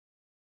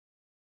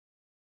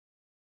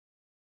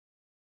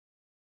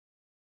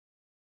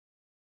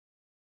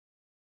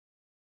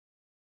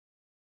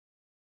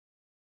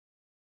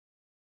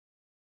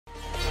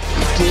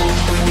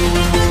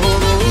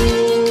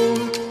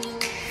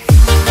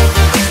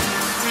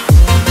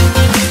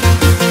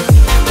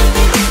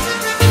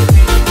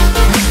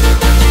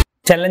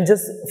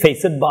Challenges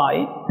faced by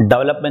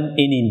development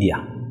in India.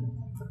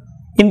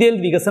 ഇന്ത്യയിൽ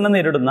വികസനം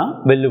നേരിടുന്ന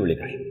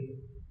വെല്ലുവിളികൾ.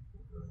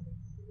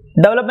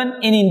 Development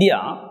in India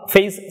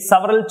face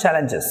several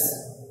challenges.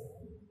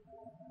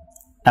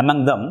 Among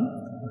them,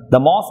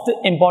 the most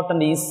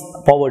important is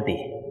poverty.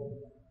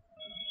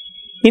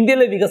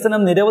 ഇന്ത്യയിലെ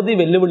വികസനം നിരവധി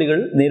വെല്ലുവിളികൾ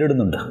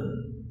നേരിടുന്നുണ്ട്.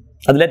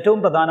 അതിലേറ്റവും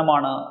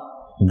പ്രധാനമാണ്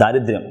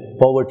ദാരിദ്ര്യം,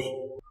 poverty.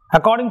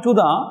 According to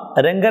the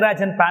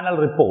Rangarajan panel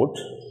report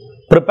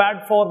prepared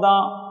for the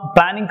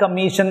Planning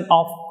Commission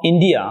of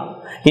India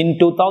in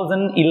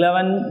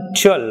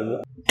 2011-12,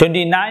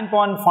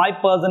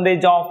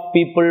 29.5% of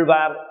people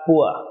were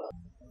poor.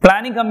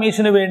 Planning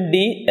commission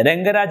വേണ്ടി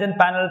Rangarajan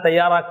panel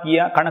തയ്യാറാക്കിയ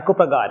കണക്കു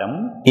പ്രകാരം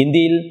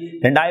ഇന്ത്യയിൽ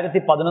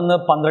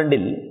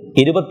 2011-12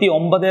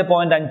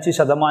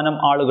 29.5%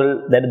 ആളുകൾ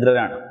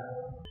ദരിദ്രരാണ്.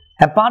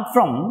 Apart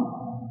from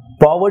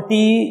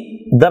poverty,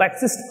 there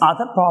exist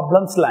other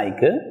problems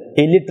like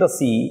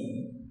illiteracy,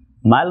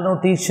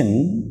 malnutrition,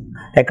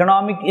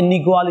 economic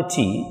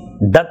inequality,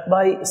 death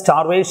by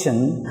starvation,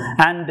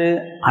 and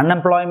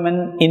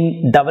unemployment in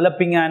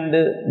developing and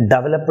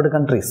developed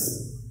countries.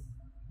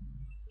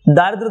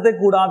 ദാരിദ്ര്യത്തെ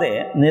കൂടാതെ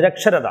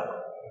നിരക്ഷരത,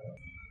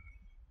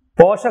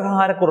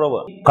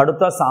 പോഷകാഹാരക്കുറവ്,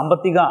 കടുത്ത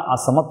സാമ്പത്തിക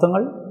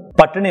അസമത്വങ്ങൾ,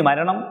 പട്ടിണി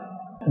മരണം,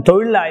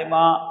 തൊഴിലില്ലായ്മ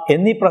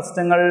എന്നീ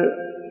പ്രശ്നങ്ങൾ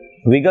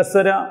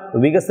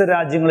വികസന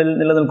രാജ്യങ്ങളിൽ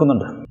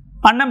നിലനിൽക്കുന്നുണ്ട്.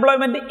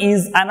 Unemployment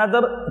is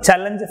another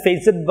challenge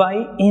faced by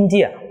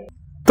India.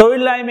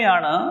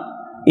 തൊഴിലില്ലായ്മയാണ്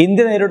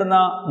India നേരിടുന്ന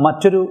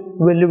മറ്റൊരു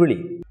വെല്ലുവിളി.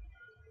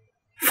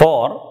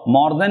 For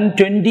more than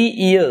 20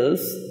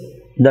 years,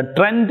 the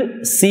trend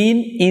seen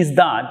is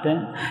that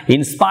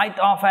in spite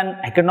of an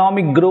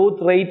economic growth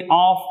rate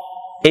of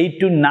 8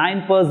 to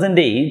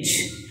 9%,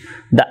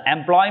 the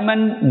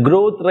employment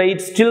growth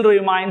rate still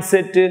remains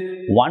at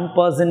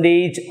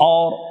 1%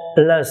 or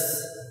less.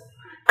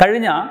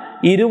 കഴിഞ്ഞ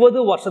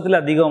 20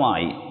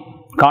 വർഷത്തിലധികമായി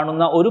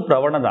കാണുന്ന ഒരു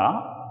പ്രവണത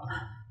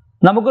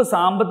നമുക്ക്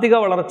സാമ്പത്തിക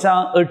വളർച്ച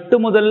 8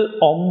 മുതൽ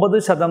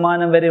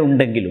 9% വരെ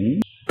ഉണ്ടെങ്കിലും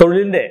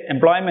തൊഴിലിൻ്റെ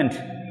എംപ്ലോയ്മെൻറ്റ്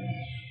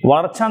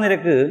വളർച്ചാ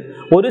നിരക്ക്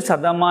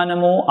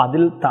 1%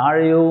 അതിൽ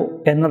താഴെയോ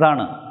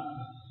എന്നതാണ്.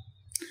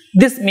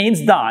 This means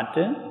that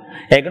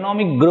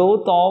economic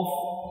growth of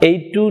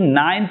 8 to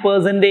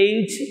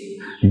 9%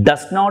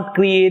 does not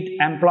create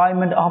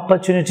employment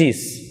opportunities.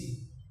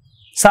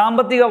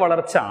 സാമ്പത്തിക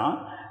വളർച്ച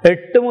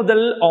 8 മുതൽ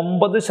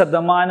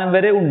 9%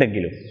 വരെ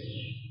ഉണ്ടെങ്കിലും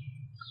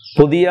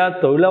പുതിയ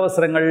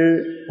തൊഴിലവസരങ്ങൾ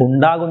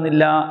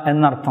ഉണ്ടാകുന്നില്ല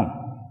എന്നർത്ഥം.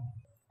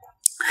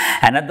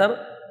 Another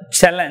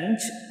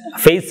challenge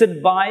faced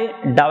by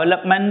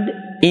development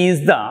is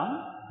the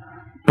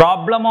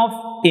problem of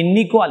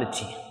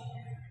inequality.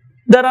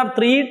 There are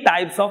 3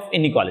 types of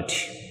inequality.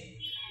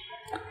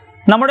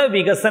 നമ്മുടെ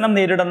വികസനം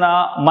നേരിടുന്ന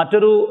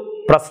മറ്റൊരു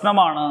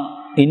പ്രശ്നമാണ്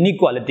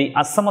ഇന്നിക്വാലിറ്റി,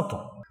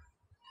 അസമത്വം.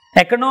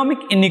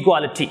 എക്കണോമിക്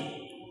ഇന്നിക്വാലിറ്റി,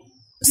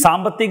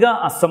 സാമ്പത്തിക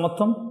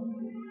അസമത്വം.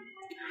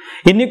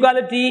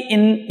 ഇന്നിക്വാലിറ്റി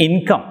ഇൻ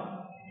ഇൻകം,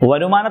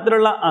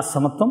 വരുമാനത്തിലുള്ള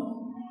അസമത്വം.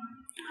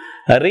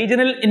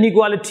 റീജിയണൽ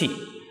ഇന്നിക്വാലിറ്റി,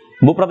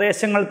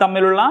 ഭൂപ്രദേശങ്ങൾ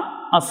തമ്മിലുള്ള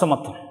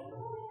അസമത്വം.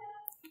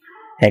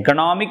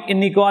 Economic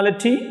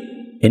inequality,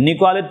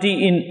 inequality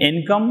in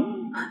income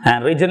and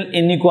regional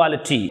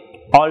inequality.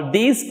 All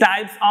these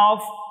types of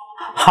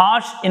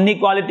harsh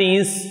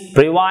inequalities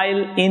prevail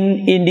in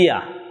India.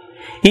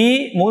 ഈ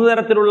 3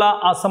 തരത്തിലുള്ള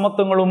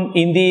അസമത്വങ്ങളും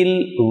ഇന്ത്യയിൽ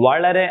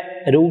വളരെ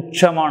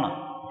രൂക്ഷമാണ്.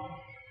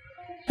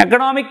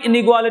 Economic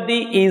inequality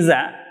is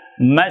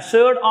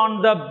measured on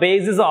the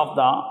basis of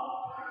the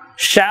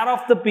share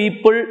of the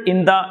people in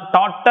the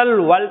total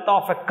wealth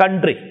of a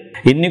country.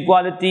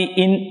 Inequality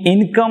in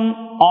income,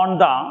 on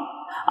the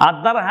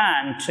other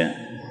hand,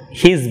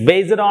 is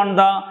based on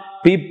the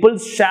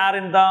people's share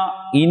in the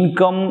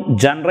income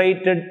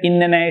generated in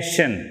a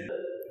nation.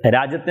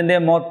 രാജ്യത്തിൻ്റെ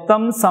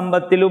മൊത്തം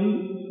സമ്പത്തിലും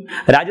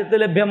രാജ്യത്ത്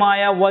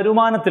ലഭ്യമായ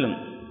വരുമാനത്തിലും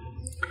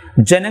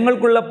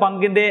ജനങ്ങൾക്കുള്ള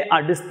പങ്കിൻ്റെ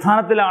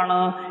അടിസ്ഥാനത്തിലാണ്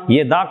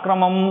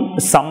യഥാക്രമം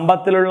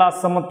സമ്പത്തിലുള്ള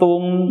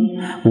അസമത്വവും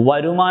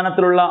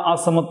വരുമാനത്തിലുള്ള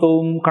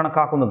അസമത്വവും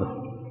കണക്കാക്കുന്നത്.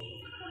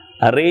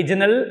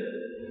 Regional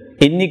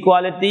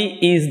inequality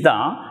is the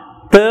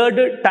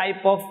third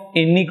type of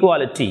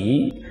inequality.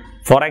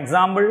 For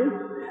example,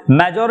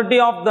 majority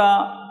of the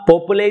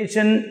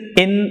population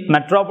in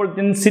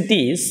metropolitan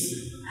cities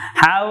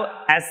have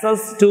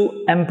access to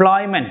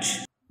employment,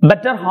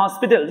 better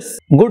hospitals,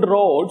 good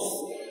roads,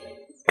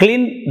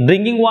 clean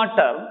drinking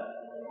water,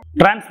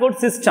 transport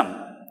system,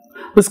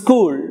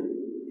 school,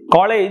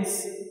 college,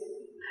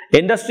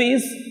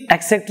 industries,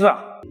 etc.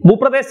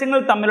 ഭൂപ്രദേശങ്ങൾ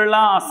തമ്മിലുള്ള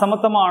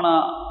അസമത്വമാണ്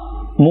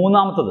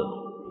മൂന്നാമത്തത്.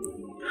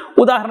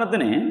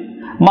 ഉദാഹരണത്തിന്,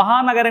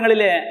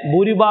 മഹാനഗരങ്ങളിലെ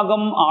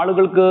ഭൂരിഭാഗം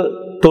ആളുകൾക്ക്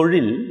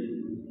തൊഴിൽ,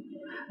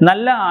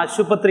 നല്ല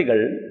ആശുപത്രികൾ,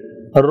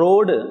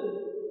 road,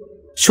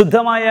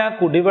 ശുദ്ധമായ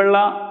കുടിവെള്ള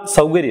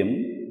സൗകര്യം,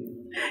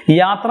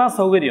 യാത്രാ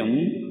സൗകര്യം,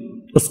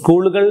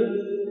 സ്കൂളുകൾ,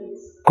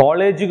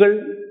 കോളേജുകൾ,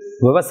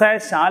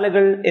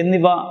 വ്യവസായശാലകൾ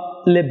എന്നിവ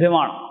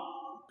ലഭ്യമാണ്.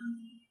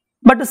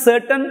 But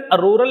certain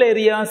rural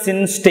areas in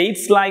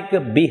states like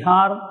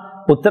Bihar,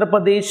 Uttar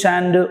Pradesh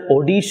and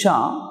Odisha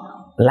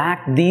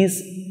lack these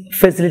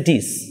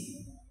facilities.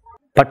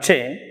 പക്ഷേ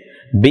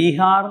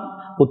ബീഹാർ,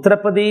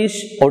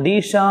 ഉത്തർപ്രദേശ്,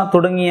 ഒഡീഷ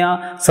തുടങ്ങിയ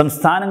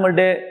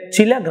സംസ്ഥാനങ്ങളുടെ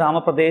ചില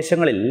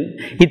ഗ്രാമപ്രദേശങ്ങളിൽ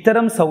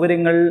ഇത്തരം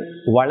സൗകര്യങ്ങൾ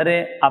വളരെ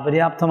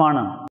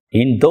അപര്യാപ്തമാണ്.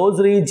 In those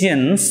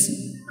regions,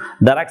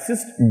 there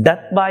exists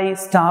death by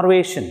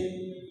starvation,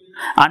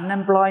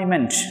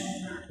 unemployment,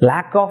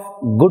 lack of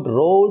good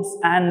roads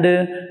and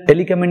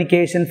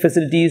telecommunication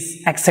facilities,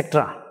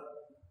 etc.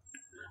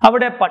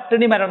 അവിടെ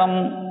പട്ടിണി മരണം,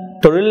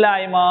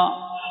 തൊഴിലില്ലായ്മ,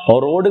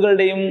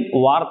 റോഡുകളുടെയും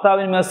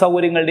വാർത്താവിനിമയ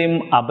സൗകര്യങ്ങളുടെയും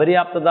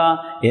അപര്യാപ്തത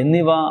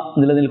എന്നിവ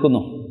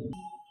നിലനിൽക്കുന്നു.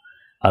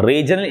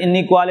 Regional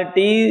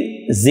inequality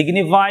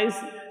signifies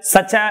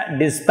such a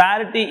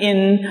disparity in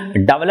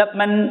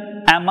development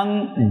among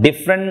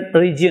different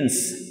regions.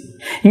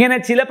 ഇങ്ങനെ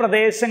ചില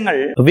പ്രദേശങ്ങൾ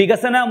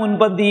വികസന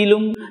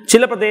മുൻപന്തിയിലും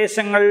ചില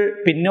പ്രദേശങ്ങൾ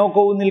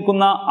പിന്നോക്കവും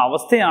നിൽക്കുന്ന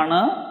അവസ്ഥയാണ്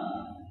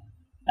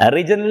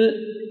റീജിയണൽ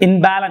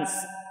ഇൻബാലൻസ്,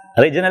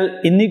 റീജിയണൽ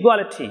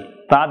ഇൻഇക്വാലിറ്റി,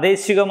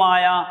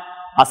 പ്രാദേശികമായ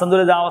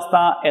അസന്തുലിതാവസ്ഥ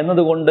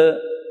എന്നതുകൊണ്ട്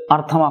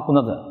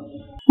അർത്ഥമാക്കുന്നത്.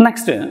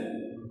 നെക്സ്റ്റ്,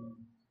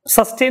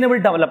 സസ്റ്റൈനബിൾ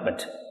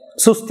ഡെവലപ്മെന്റ്,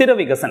 സുസ്ഥിര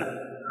വികസനം.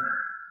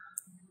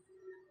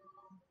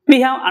 We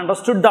have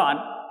understood that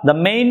the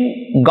main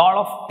goal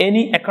of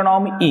any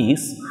economy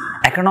is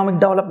economic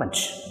development.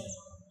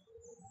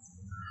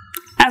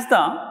 As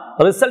the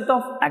result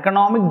of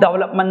economic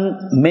development,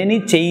 many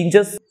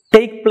changes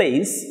take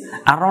place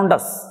around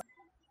us.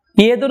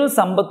 ഏതൊരു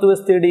സമ്പദ്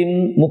വ്യവസ്ഥയുടെയും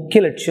മുഖ്യ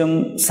ലക്ഷ്യം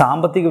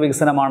സാമ്പത്തിക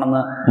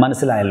വികസനമാണെന്ന്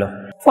മനസ്സിലായല്ലോ.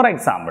 ഫോർ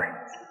എക്സാമ്പിൾ,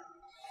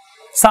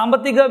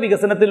 സാമ്പത്തിക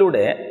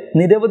വികസനത്തിലൂടെ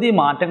നിരവധി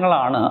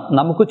മാറ്റങ്ങളാണ്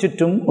നമുക്ക്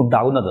ചുറ്റും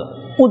ഉണ്ടാകുന്നത്.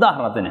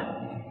 ഉദാഹരണത്തിന്,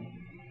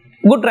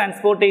 ഗുഡ്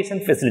ട്രാൻസ്പോർട്ടേഷൻ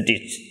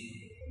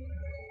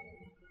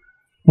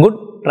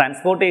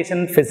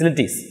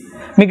ഫെസിലിറ്റീസ്,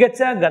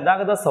 മികച്ച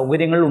ഗതാഗത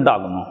സൗകര്യങ്ങൾ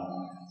ഉണ്ടാകുന്നു.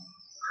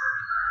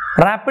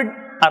 Rapid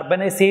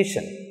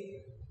urbanisation,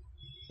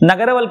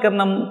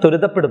 നഗരവൽക്കരണം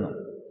ത്വരിതപ്പെടുന്നു.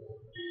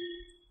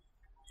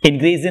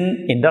 Increase in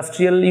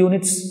industrial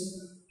units,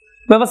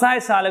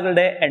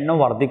 വ്യവസായശാലകളുടെ എണ്ണം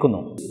വർദ്ധിക്കുന്നു.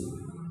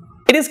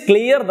 It is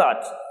clear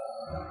that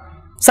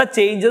such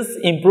changes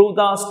improve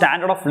the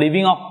standard of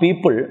living of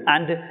people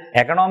and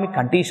economic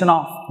condition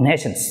of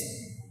nations.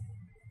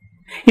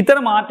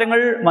 ഇത്തരം മാറ്റങ്ങൾ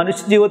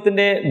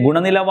മനുഷ്യജീവിതത്തിന്റെ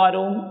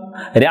ഗുണനിലവാരവും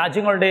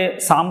രാജ്യങ്ങളുടെ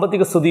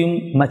സാമ്പത്തിക സ്ഥിതിയും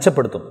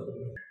മെച്ചപ്പെടുത്തും.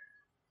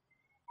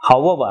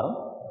 However,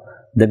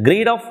 the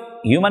greed of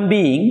human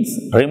beings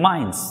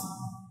remains.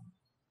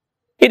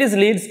 It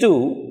leads to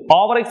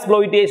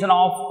overexploitation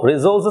of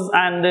resources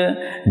and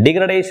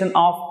degradation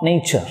of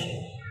nature.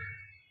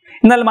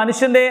 എന്നാൽ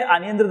മനുഷ്യന്റെ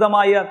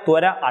അനിയന്ത്രിതമായ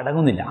ത്വര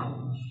അടങ്ങുന്നില്ല.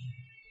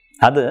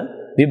 അത്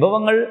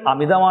വിഭവങ്ങൾ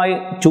അമിതമായി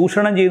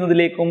ചൂഷണം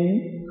ചെയ്യുന്നതിലേക്കും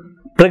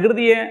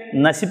പ്രകൃതിയെ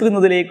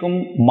നശിപ്പിക്കുന്നതിലേക്കും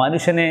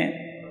മനുഷ്യനെ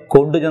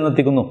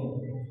കൊണ്ടുചെന്നെത്തിക്കുന്നു.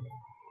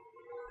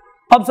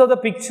 Observe the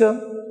picture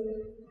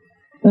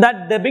that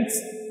depicts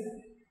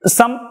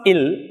some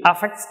ill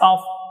effects of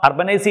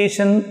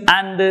urbanization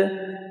and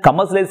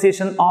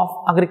commercialization of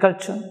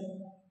agriculture.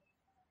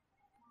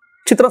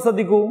 ചിത്രം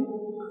ശ്രദ്ധിക്കൂ.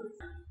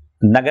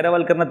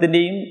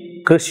 നഗരവൽക്കരണത്തിൻ്റെയും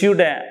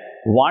കൃഷിയുടെ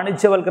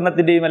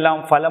വാണിജ്യവൽക്കരണത്തിൻ്റെയും എല്ലാം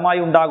ഫലമായി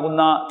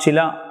ഉണ്ടാകുന്ന ചില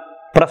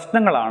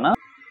പ്രശ്നങ്ങളാണ്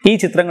ഈ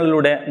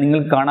ചിത്രങ്ങളിലൂടെ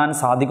നിങ്ങൾക്ക് കാണാൻ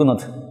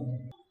സാധിക്കുന്നത്.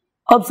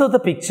 Observe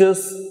the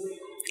pictures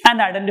and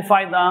identify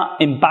the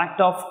impact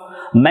of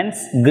men's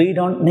greed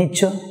on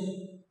nature.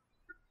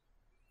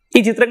 ഈ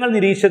ചിത്രങ്ങൾ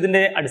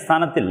നിരീക്ഷിച്ചതിൻ്റെ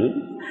അടിസ്ഥാനത്തിൽ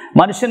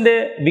മനുഷ്യന്റെ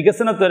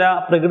വികസനത്വര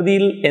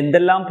പ്രകൃതിയിൽ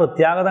എന്തെല്ലാം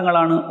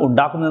പ്രത്യാഘാതങ്ങളാണ്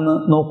ഉണ്ടാക്കുന്നതെന്ന്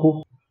നോക്കൂ.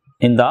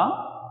 In the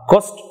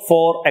quest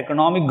for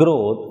economic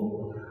growth,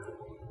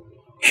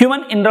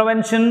 human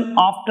intervention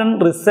often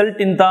result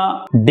in the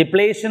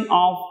depletion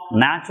of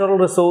natural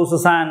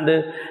resources and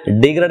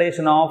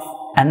degradation of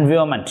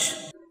environment.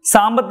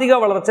 സാമ്പത്തിക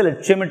വളർച്ച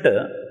ലക്ഷ്യമിട്ട്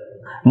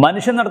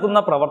മനുഷ്യൻ നടത്തുന്ന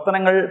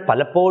പ്രവർത്തനങ്ങൾ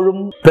പലപ്പോഴും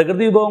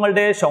പ്രകൃതി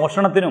വിഭവങ്ങളുടെ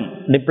ശോഷണത്തിനും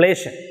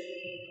ഡിപ്ലേഷൻ,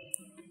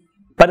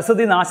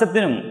 പരിസ്ഥിതി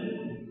നാശത്തിനും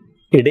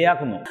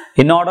ഇടയാക്കുന്നു.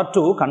 In order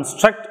to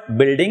construct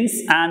buildings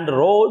and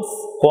roads,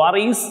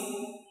 quarries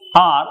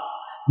are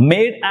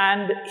made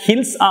and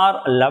hills are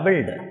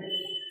leveled.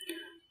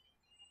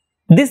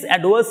 This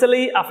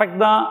adversely affect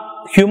the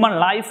human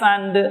life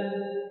and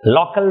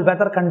local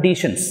weather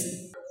conditions.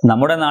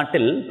 നമ്മുടെ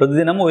നാട്ടിൽ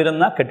പ്രതിദിനം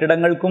ഉയരുന്ന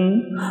കെട്ടിടങ്ങൾക്കും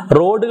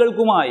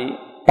റോഡുകൾക്കുമായി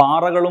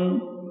പാറകളും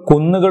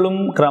കുന്നുകളും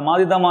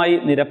ക്രമാതീതമായി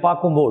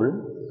നിരപ്പാക്കുമ്പോൾ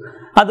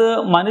അത്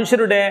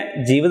മനുഷ്യരുടെ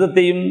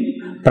ജീവിതത്തെയും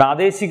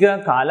പ്രാദേശിക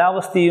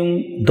കാലാവസ്ഥയും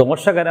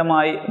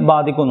ദോഷകരമായി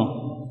ബാധിക്കുന്നു.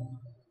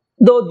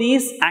 Though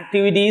these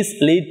activities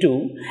lead to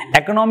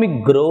economic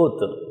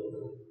growth,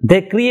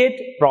 they create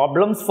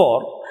problems for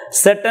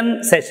certain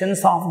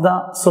sections of the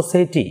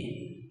society.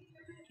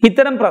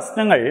 ഇത്തരം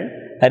പ്രശ്നങ്ങൾ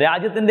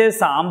രാജ്യത്തിൻ്റെ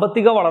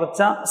സാമ്പത്തിക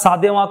വളർച്ച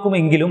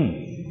സാധ്യമാക്കുമെങ്കിലും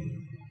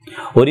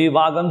ഒരു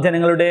വിഭാഗം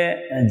ജനങ്ങളുടെ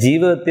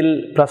ജീവിതത്തിൽ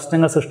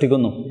പ്രശ്നങ്ങൾ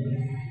സൃഷ്ടിക്കുന്നു.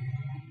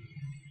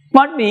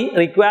 What we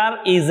require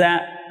is a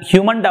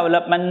human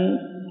development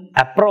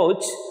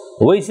approach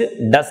which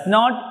does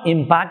not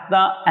impact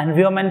the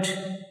environment.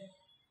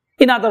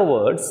 In other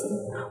words,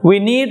 we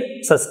need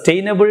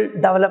sustainable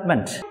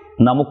development.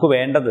 നമുക്ക്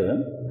വേണ്ടത്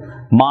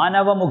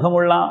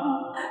മാനവമുഖമുള്ള,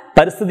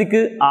 പരിസ്ഥിതിക്ക്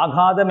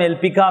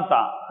ആഘാതമേൽപ്പിക്കാത്ത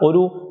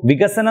ഒരു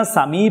വികസന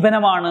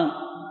സമീപനമാണ്,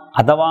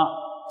 അഥവാ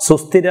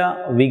സുസ്ഥിര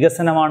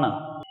വികസനമാണ്.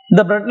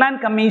 The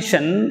Brundtland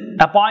Commission,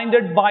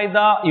 appointed by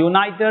the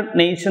United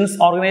Nations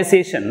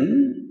Organization,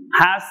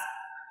 has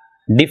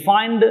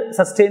defined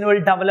sustainable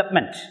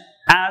development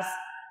as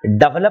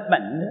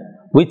development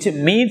which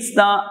meets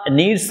the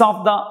needs of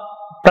the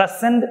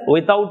present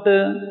without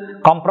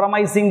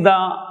compromising the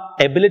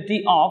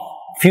ability of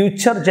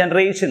future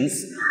generations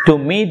to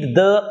meet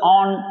their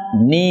own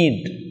need.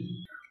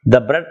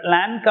 The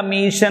Brundtland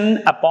Commission,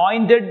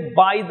 appointed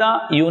by the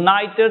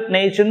United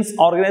Nations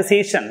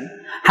Organization,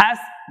 has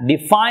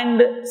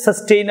defined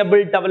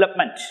sustainable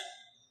development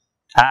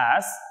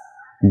as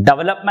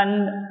development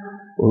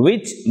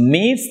which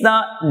meets the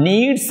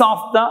needs of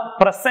the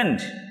present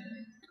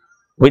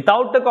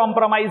without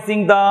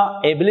compromising the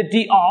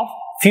ability of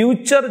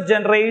future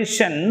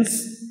generations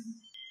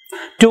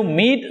to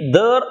meet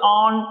their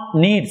own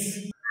needs.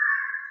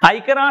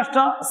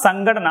 ഐക്യരാഷ്ട്ര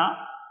സംഘടന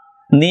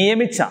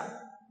നിയമിച്ച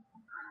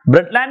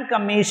ബ്രണ്ട്ലാൻഡ്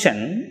commission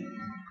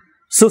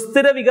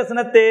സുസ്ഥിര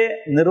വികസനത്തെ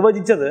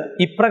നിർവചിച്ചത്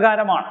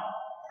ഇപ്രകാരമാണ്: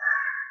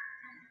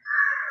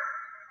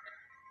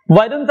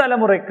 വരും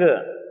തലമുറയ്ക്ക്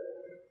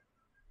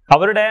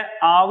അവരുടെ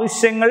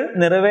ആവശ്യങ്ങൾ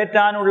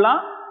നിറവേറ്റാനുള്ള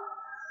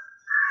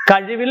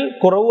കഴിവിൽ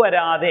കുറവ്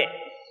വരാതെ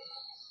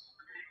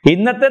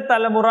ഇന്നത്തെ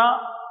തലമുറ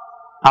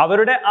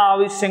അവരുടെ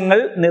ആവശ്യങ്ങൾ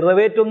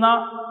നിറവേറ്റുന്ന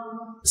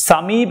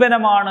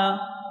സമീപനമാണ്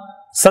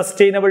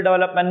സസ്റ്റൈനബിൾ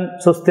ഡെവലപ്മെന്റ്,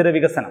 സുസ്ഥിര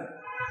വികസനം.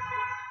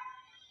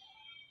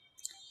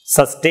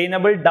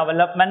 Sustainable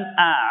development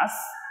as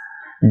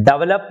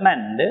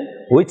development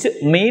which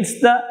meets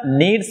the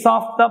needs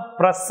of the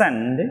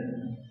present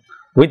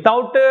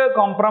without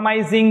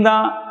compromising the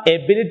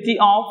ability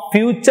of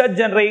future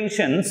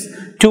generations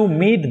to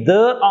meet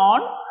their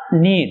own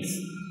needs.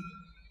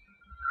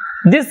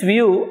 This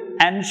view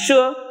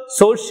ensures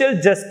social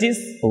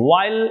justice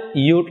while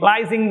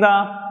utilizing the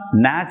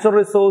natural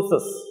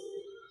resources.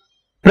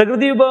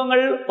 പ്രകൃതി വിഭവങ്ങൾ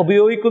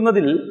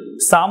ഉപയോഗിക്കുന്നതിൽ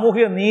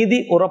സാമൂഹിക നീതി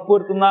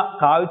ഉറപ്പുവരുത്തുന്ന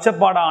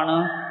കാഴ്ചപ്പാടാണ്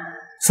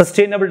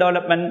sustainable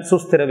development,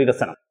 സുസ്ഥിര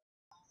വികസനം.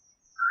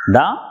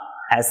 The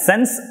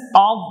essence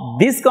of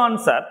this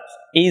concept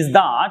is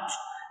that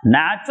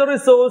natural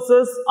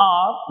resources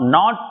are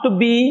not to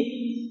be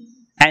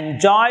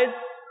enjoyed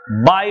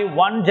by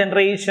one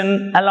generation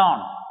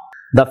alone.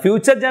 The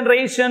future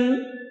generation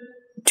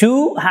too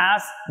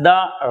has the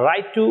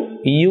right to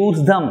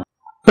use them.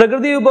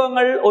 പ്രകൃതി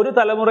വിഭവങ്ങൾ ഒരു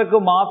തലമുറയ്ക്ക്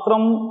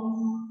മാത്രം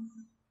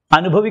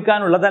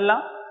അനുഭവിക്കാനുള്ളതല്ല,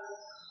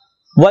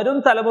 വരും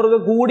തലമുറക്ക്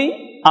കൂടി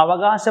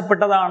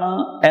അവകാശപ്പെട്ടതാണ്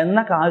എന്ന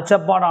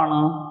കാഴ്ചപ്പാടാണ്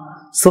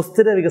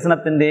സുസ്ഥിര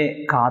വികസനത്തിന്റെ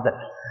കാതൽ.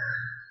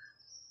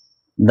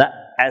 The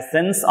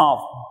essence of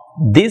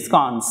this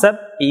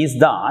concept is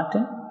that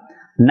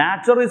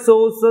natural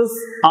resources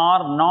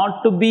are not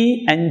to be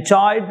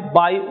enjoyed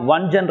by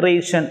one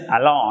generation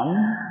alone.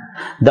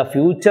 The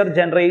future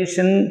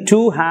generation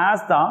too has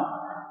the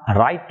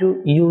right to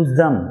use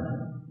them.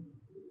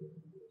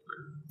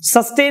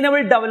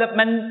 Sustainable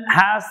development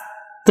has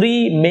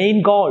three main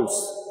goals.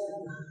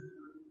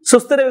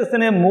 സുസ്ഥിര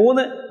വികസനത്തിന്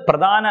 3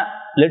 പ്രധാന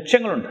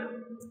ലക്ഷ്യങ്ങളുണ്ട്.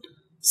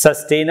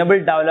 Sustainable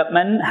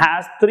development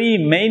has 3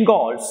 main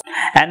goals.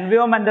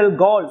 Environmental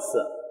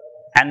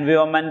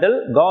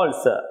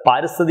goals,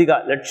 പാരിസ്ഥിതിക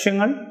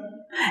ലക്ഷ്യങ്ങൾ.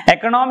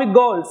 Economic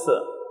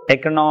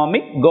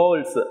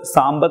goals,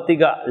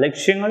 സാമ്പത്തിക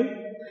ലക്ഷ്യങ്ങൾ.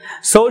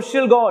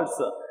 Social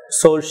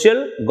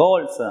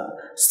goals,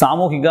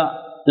 സാമൂഹിക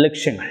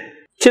ലക്ഷ്യങ്ങൾ.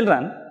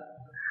 Children,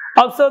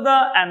 observe the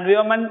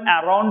environment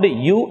around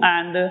you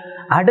and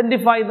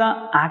identify the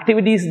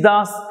activities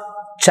that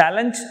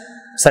challenge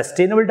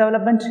sustainable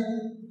development.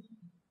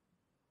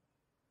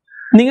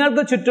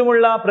 നിങ്ങൾക്ക്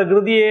ചുറ്റുമുള്ള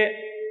പ്രകൃതിയെ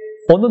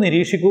ഒന്ന്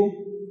നിരീക്ഷിക്കൂ.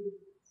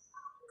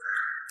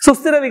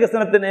 സുസ്ഥിര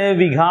വികസനത്തിന്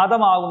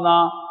വിഘാതമാകുന്ന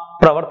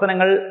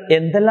പ്രവർത്തനങ്ങൾ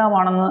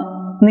എന്തെല്ലാമാണെന്ന്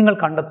നിങ്ങൾ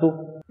കണ്ടെത്തൂ.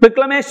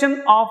 Reclamation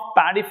of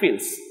paddy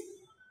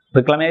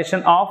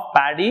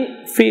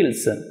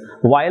fields,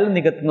 വയൽ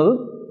നികത്തുന്നത്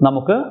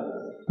നമുക്ക്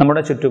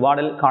നമ്മുടെ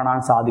ചുറ്റുപാടിൽ കാണാൻ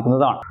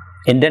സാധിക്കുന്നതാണ്.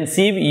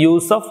 Intensive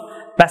use of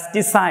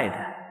pesticide,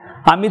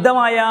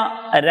 അമിതമായ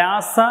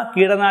രാസ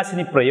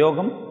കീടനാശിനി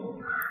പ്രയോഗം.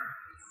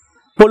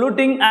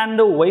 Polluting and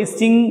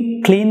wasting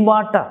clean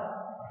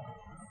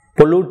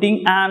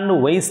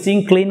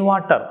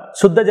water,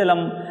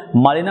 ശുദ്ധജലം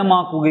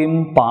മലിനമാക്കുകയും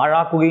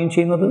പാഴാക്കുകയും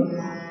ചെയ്യുന്നത്.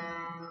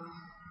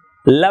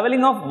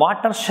 Leveling of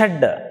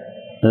watershed,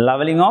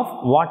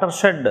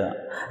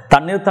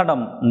 തണ്ണീർത്തടം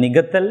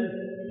നികത്തൽ.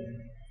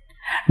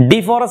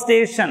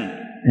 Deforestation,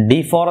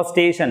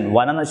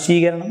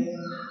 വനനശീകരണം.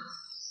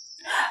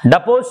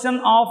 Deposition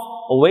of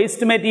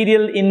waste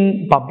material in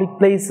public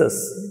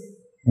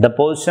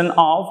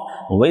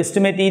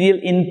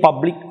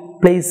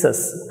places,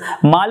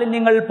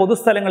 മാലിന്യങ്ങൾ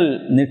പൊതുസ്ഥലങ്ങളിൽ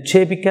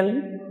നിക്ഷേപിക്കൽ.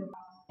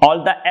 All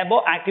the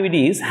above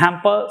activities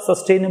hamper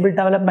sustainable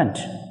development.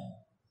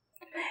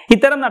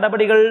 ഇത്തരം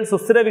നടപടികൾ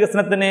സുസ്ഥിര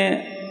വികസനത്തിന്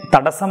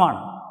തടസ്സമാണ്.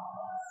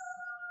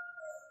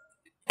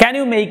 Can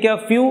you make a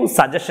few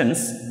suggestions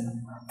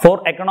for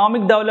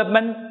economic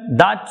development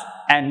that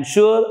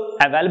ensure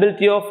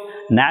availability of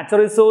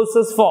natural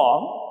resources for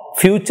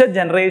future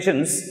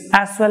generations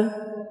as well?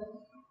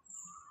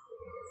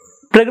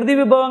 പ്രകൃതി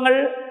വിഭവങ്ങൾ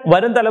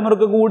വരും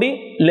തലമുറക്ക് കൂടി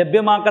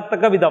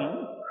ലഭ്യമാക്കത്തക്ക വിധം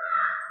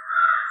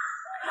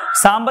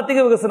സാമ്പത്തിക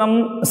വികസനം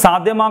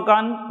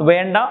സാധ്യമാക്കാൻ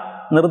വേണ്ട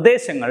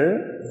നിർദ്ദേശങ്ങൾ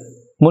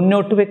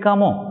മുന്നോട്ട്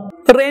വെക്കാമോ?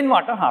 റെയിൻ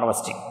വാട്ടർ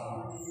ഹാർവെസ്റ്റിംഗ്,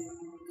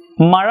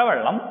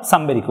 മഴവെള്ളം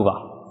സംഭരിക്കുക.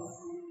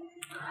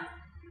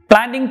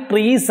 Planting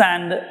trees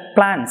and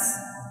plants,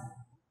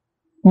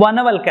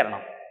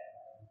 വനവൽക്കരണം.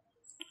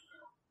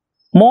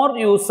 More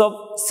use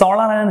of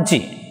solar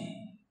energy,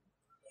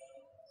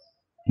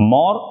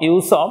 more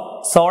use of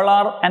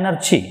solar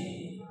energy,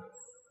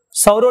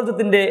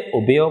 സൗരോർജത്തിന്റെ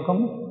ഉപയോഗം.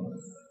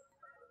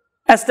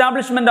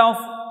 Establishment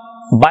of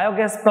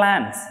biogas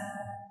plants,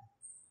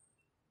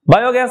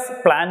 biogas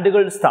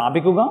പ്ലാന്റുകൾ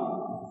സ്ഥാപിക്കുക.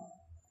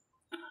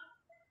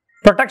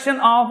 Protection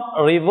of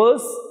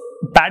reverse,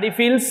 paddy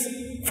fields,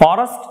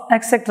 forest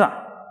etcetera,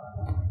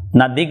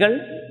 നദികൾ,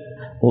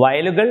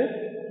 വയലുകൾ,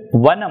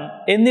 വനം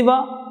എന്നിവ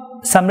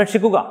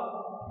സംരക്ഷിക്കുക.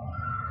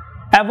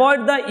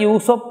 Avoid the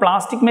use of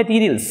plastic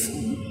materials,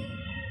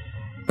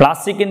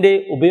 പ്ലാസ്റ്റിക്കിന്റെ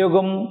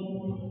ഉപയോഗം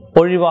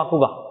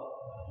ഒഴിവാക്കുക.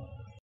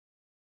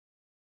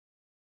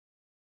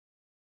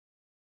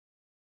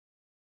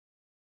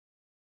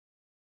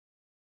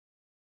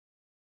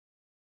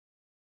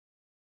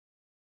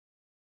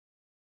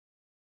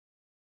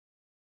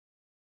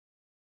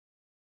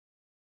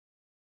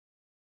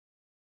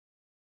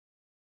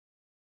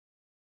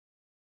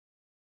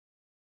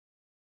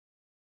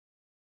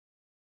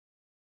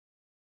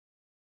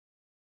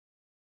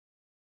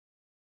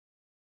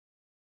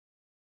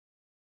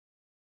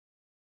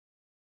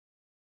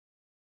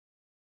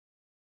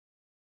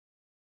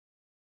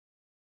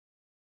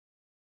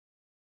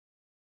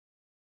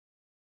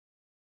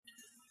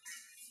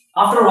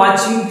 After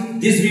watching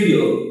this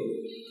video,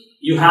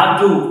 you have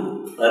to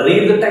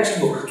read the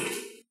textbook.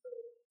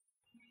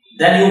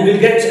 Then you will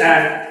get a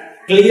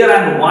clear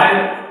and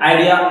wide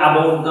idea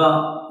about the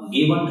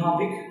given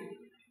topic.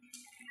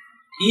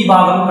 ഈ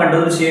ഭാഗം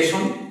കണ്ടതിന്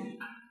ശേഷം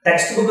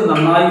ടെക്സ്റ്റ് ബുക്ക്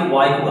നന്നായി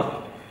വായിക്കുക.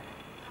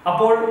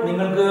 അപ്പോൾ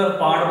നിങ്ങൾക്ക്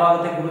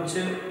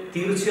പാഠഭാഗത്തെക്കുറിച്ച്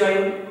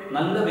തീർച്ചയായും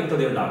നല്ല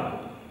വ്യക്തതയുണ്ടാകും.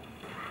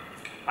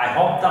 I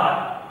hope that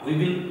we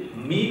will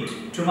meet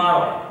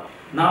tomorrow.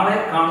 നാളെ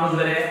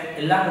കാണുന്നതുവരെ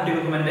എല്ലാ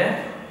കുട്ടികൾക്കും എൻ്റെ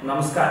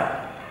നമസ്കാരം.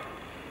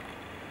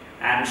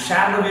 And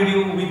share the video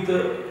with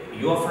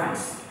your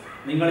friends.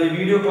 നിങ്ങൾ ഈ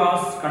വീഡിയോ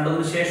ക്ലാസ്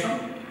കണ്ടതിന് ശേഷം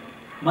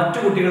മറ്റു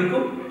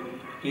കുട്ടികൾക്കും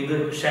ഇത്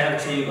ഷെയർ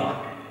ചെയ്യുക.